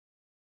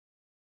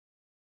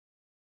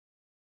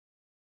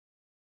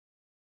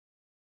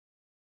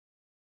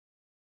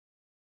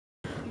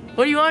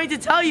What do you want me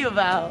to tell you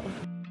about?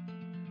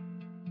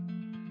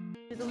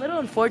 It's a little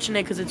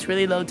unfortunate because it's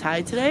really low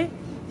tide today,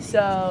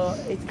 so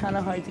it's kind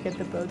of hard to get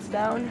the boats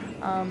down,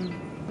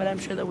 but I'm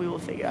sure that we will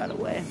figure out a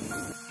way.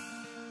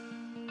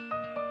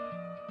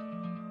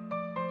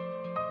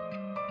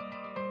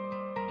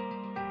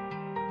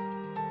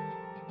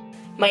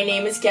 My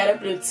name is Chiara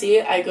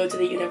Bruzzi. I go to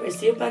the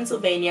University of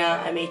Pennsylvania.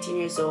 I'm 18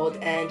 years old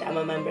and I'm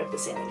a member of the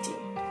sailing team.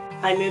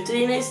 I moved to the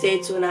United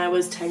States when I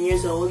was 10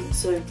 years old,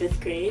 so in 5th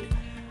grade.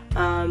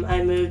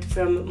 I moved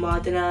from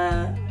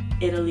Modena,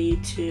 Italy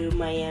to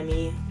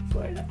Miami,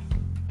 Florida.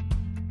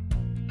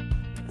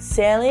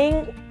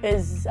 Sailing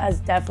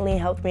has definitely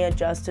helped me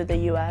adjust to the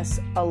US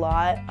a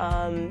lot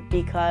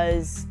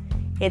because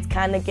it's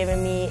kind of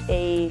given me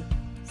a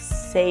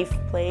safe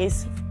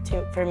place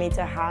for me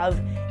to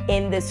have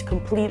in this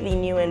completely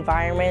new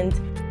environment.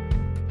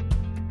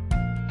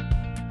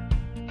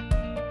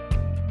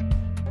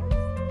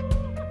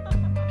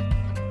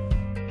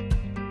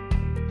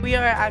 We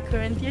are at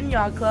Corinthian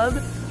Yacht Club.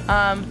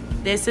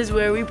 This is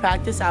where we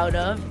practice out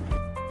of.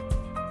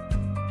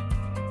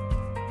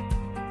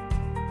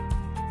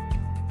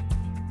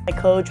 My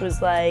coach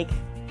was like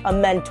a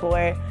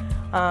mentor.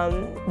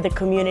 The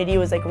community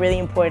was like really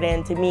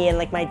important to me, and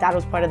like my dad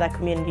was part of that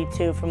community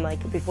too from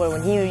like before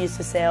when he used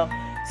to sail.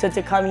 So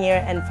to come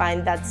here and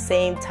find that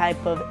same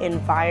type of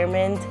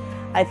environment,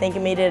 I think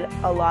it made it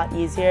a lot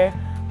easier.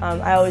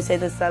 I always say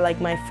this, that like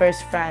my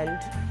first friend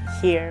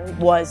here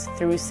was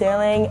through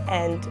sailing,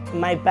 and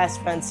my best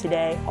friends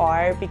today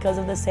are because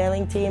of the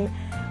sailing team.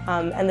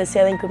 And the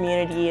sailing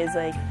community is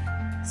like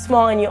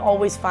small and you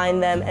always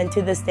find them, and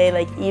to this day,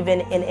 like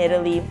even in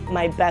Italy,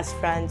 my best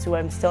friends who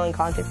I'm still in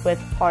contact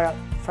with are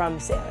from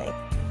sailing.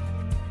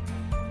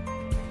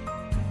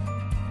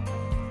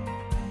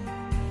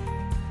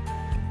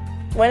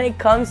 When it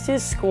comes to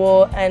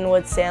school and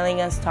what sailing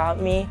has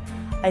taught me,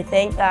 I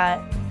think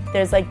that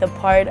there's like the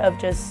part of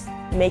just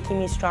making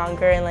me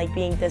stronger and like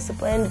being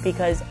disciplined,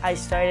 because I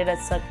started at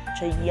such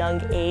a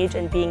young age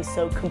and being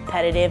so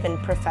competitive and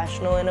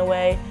professional in a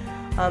way,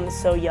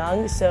 so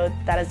young. So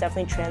that has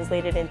definitely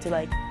translated into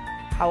like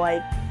how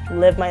I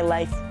live my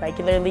life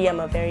regularly.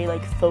 I'm a very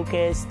like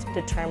focused,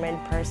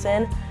 determined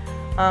person.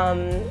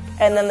 And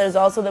then there's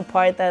also the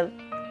part that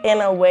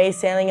in a way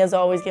sailing has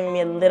always given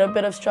me a little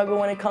bit of struggle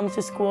when it comes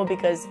to school,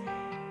 because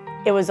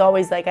it was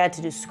always like I had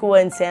to do school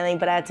and sailing,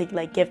 but I had to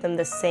like give them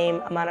the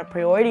same amount of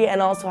priority,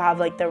 and also have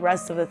like the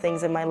rest of the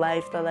things in my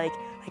life that like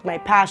my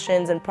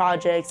passions and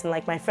projects and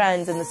like my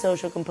friends and the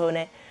social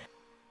component.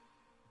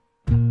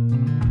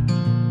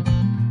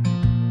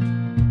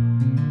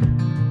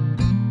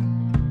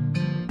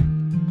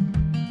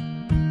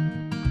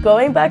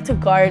 Going back to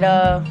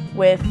Garda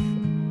with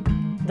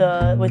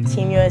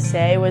Team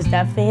USA was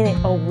definitely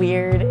a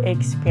weird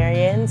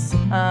experience.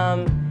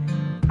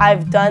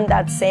 I've done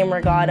that same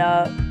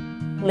regatta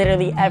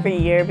literally every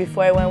year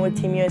before I went with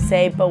Team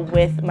USA, but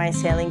with my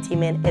sailing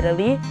team in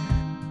Italy.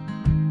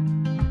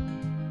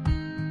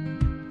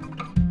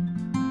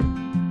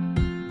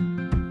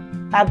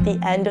 At the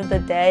end of the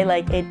day,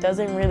 like it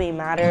doesn't really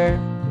matter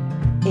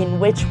in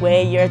which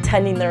way you're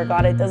attending the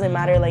regatta. It doesn't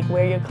matter like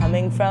where you're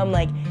coming from.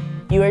 Like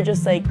you are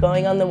just like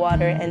going on the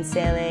water and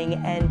sailing,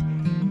 and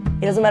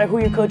it doesn't matter who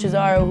your coaches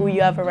are or who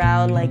you have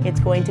around, like it's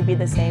going to be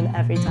the same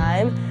every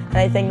time. And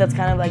I think that's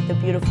kind of like the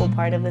beautiful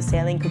part of the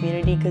sailing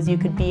community, because you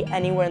could be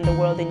anywhere in the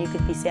world and you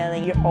could be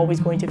sailing. You're always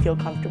going to feel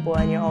comfortable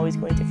and you're always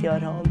going to feel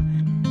at home.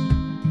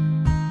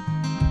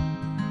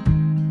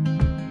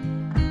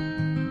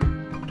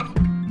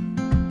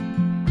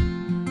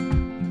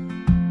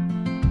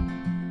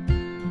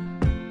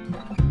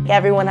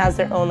 Everyone has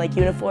their own like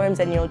uniforms,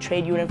 and you'll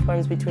trade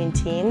uniforms between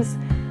teams.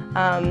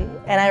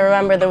 And I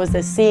remember there was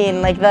this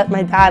scene like that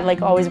my dad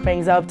like always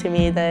brings up to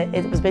me, that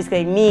it was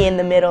basically me in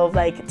the middle of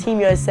like Team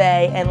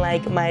USA and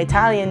like my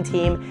Italian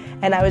team,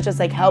 and I was just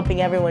like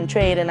helping everyone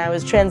trade, and I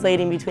was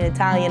translating between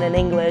Italian and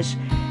English.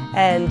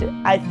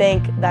 And I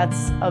think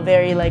that's a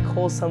very like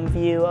wholesome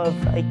view of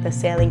like the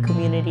sailing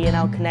community and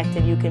how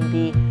connected you can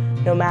be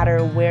no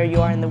matter where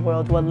you are in the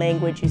world, what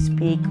language you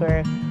speak,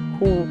 or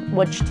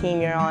which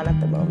team you're on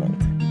at the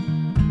moment.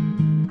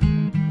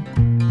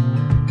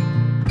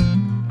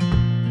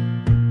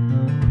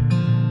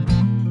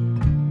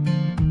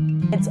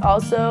 It's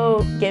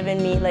also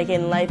given me, like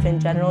in life in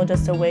general,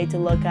 just a way to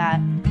look at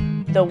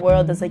the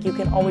world as like you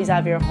can always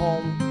have your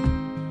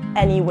home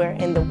anywhere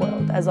in the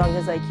world, as long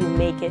as like you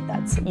make it,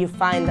 you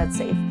find that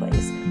safe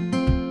place.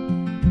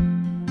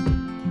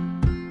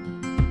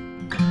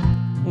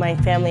 My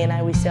family and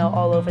I, we sail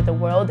all over the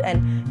world,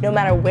 and no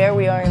matter where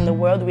we are in the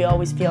world, we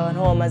always feel at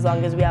home. As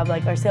long as we have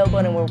like our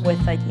sailboat and we're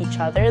with like each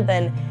other,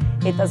 then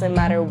it doesn't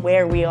matter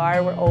where we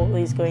are, we're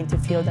always going to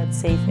feel that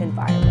safe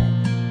environment.